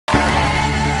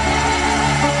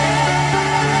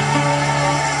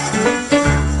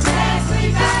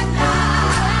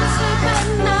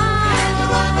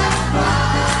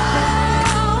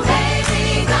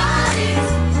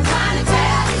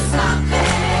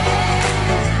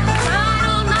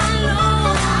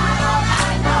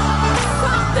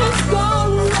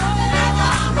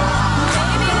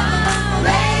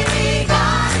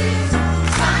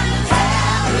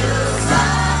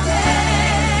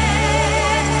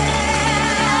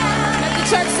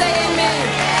church say amen.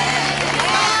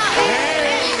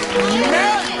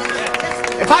 Amen.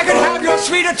 If I could have your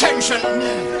sweet attention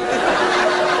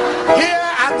here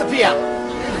at the piano.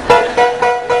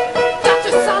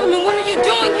 Dr. Solomon, what are you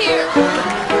doing here?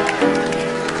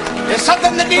 There's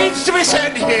something that needs to be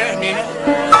said here, Nina.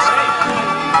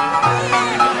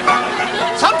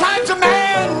 Sometimes a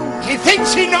man, he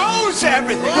thinks he knows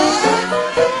everything.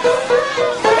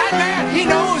 That man, he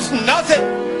knows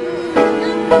nothing.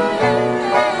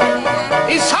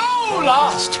 He's so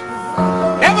lost.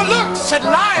 Never looks at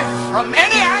life from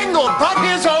any angle but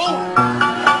his own.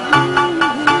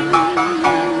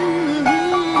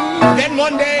 Then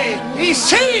one day, he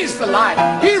sees the light.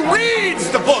 He reads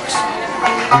the books.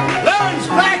 Learns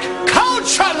black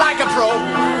culture like a pro.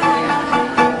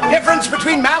 Difference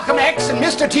between Malcolm X and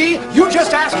Mr. T, you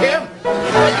just ask him.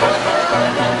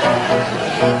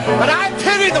 But I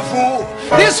pity the fool.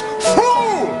 This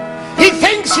fool! He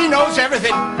thinks he knows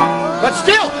everything. But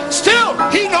still,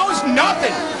 he knows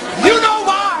nothing. You know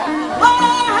why?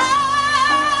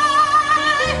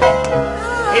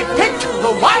 He picked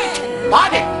the white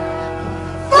body.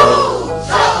 Fool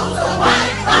chose the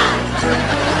white body.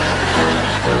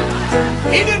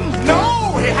 He didn't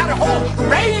know he had a whole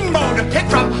rainbow to pick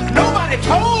from. Nobody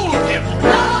told him.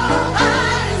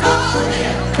 Nobody told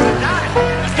him. Now,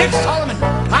 Dick Solomon,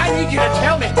 I need you to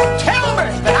tell me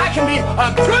that I can be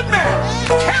a good man.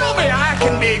 Tell me I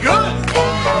can be good.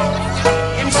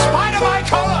 In spite of my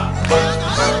color.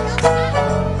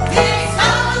 Dick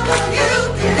Solomon, you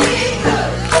can be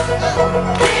good.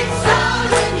 Dick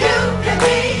Solomon, you can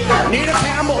be good. Nina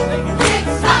Campbell, Dick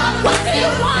Solomon, What do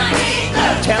you want?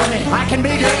 tell me I can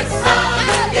be good.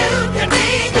 Solomon, you can be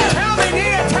good. Tell me,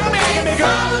 Nina, tell me I can be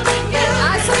good.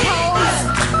 I suppose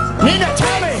Nina,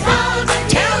 tell me,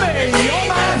 you're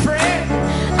my friend.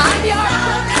 I'm your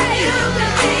friend. You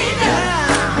can be good.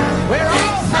 We're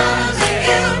all friends.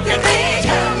 You can be good.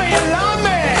 Tell me you love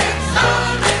me.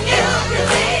 Solomon, you can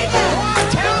be good.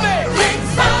 Tell me,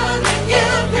 Solomon, you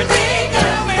can be good.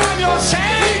 tell me I'm your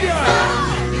savior.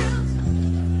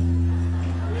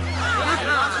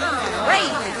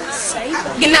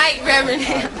 Good night, Reverend.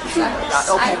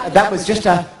 Okay, that was just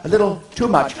a little too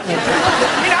much.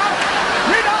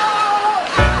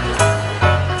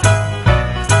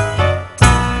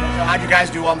 How'd you guys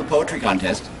do on the poetry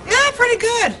contest? Yeah, pretty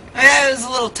good. It was a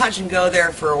little touch and go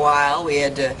there for a while. We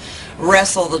had to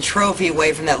wrestle the trophy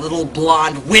away from that little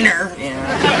blonde winner.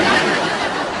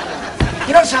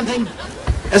 You know something?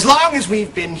 As long as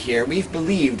we've been here, we've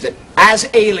believed that as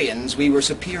aliens we were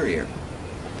superior.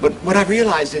 But what I've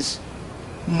realized is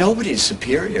nobody's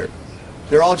superior.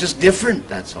 They're all just different,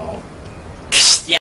 that's all.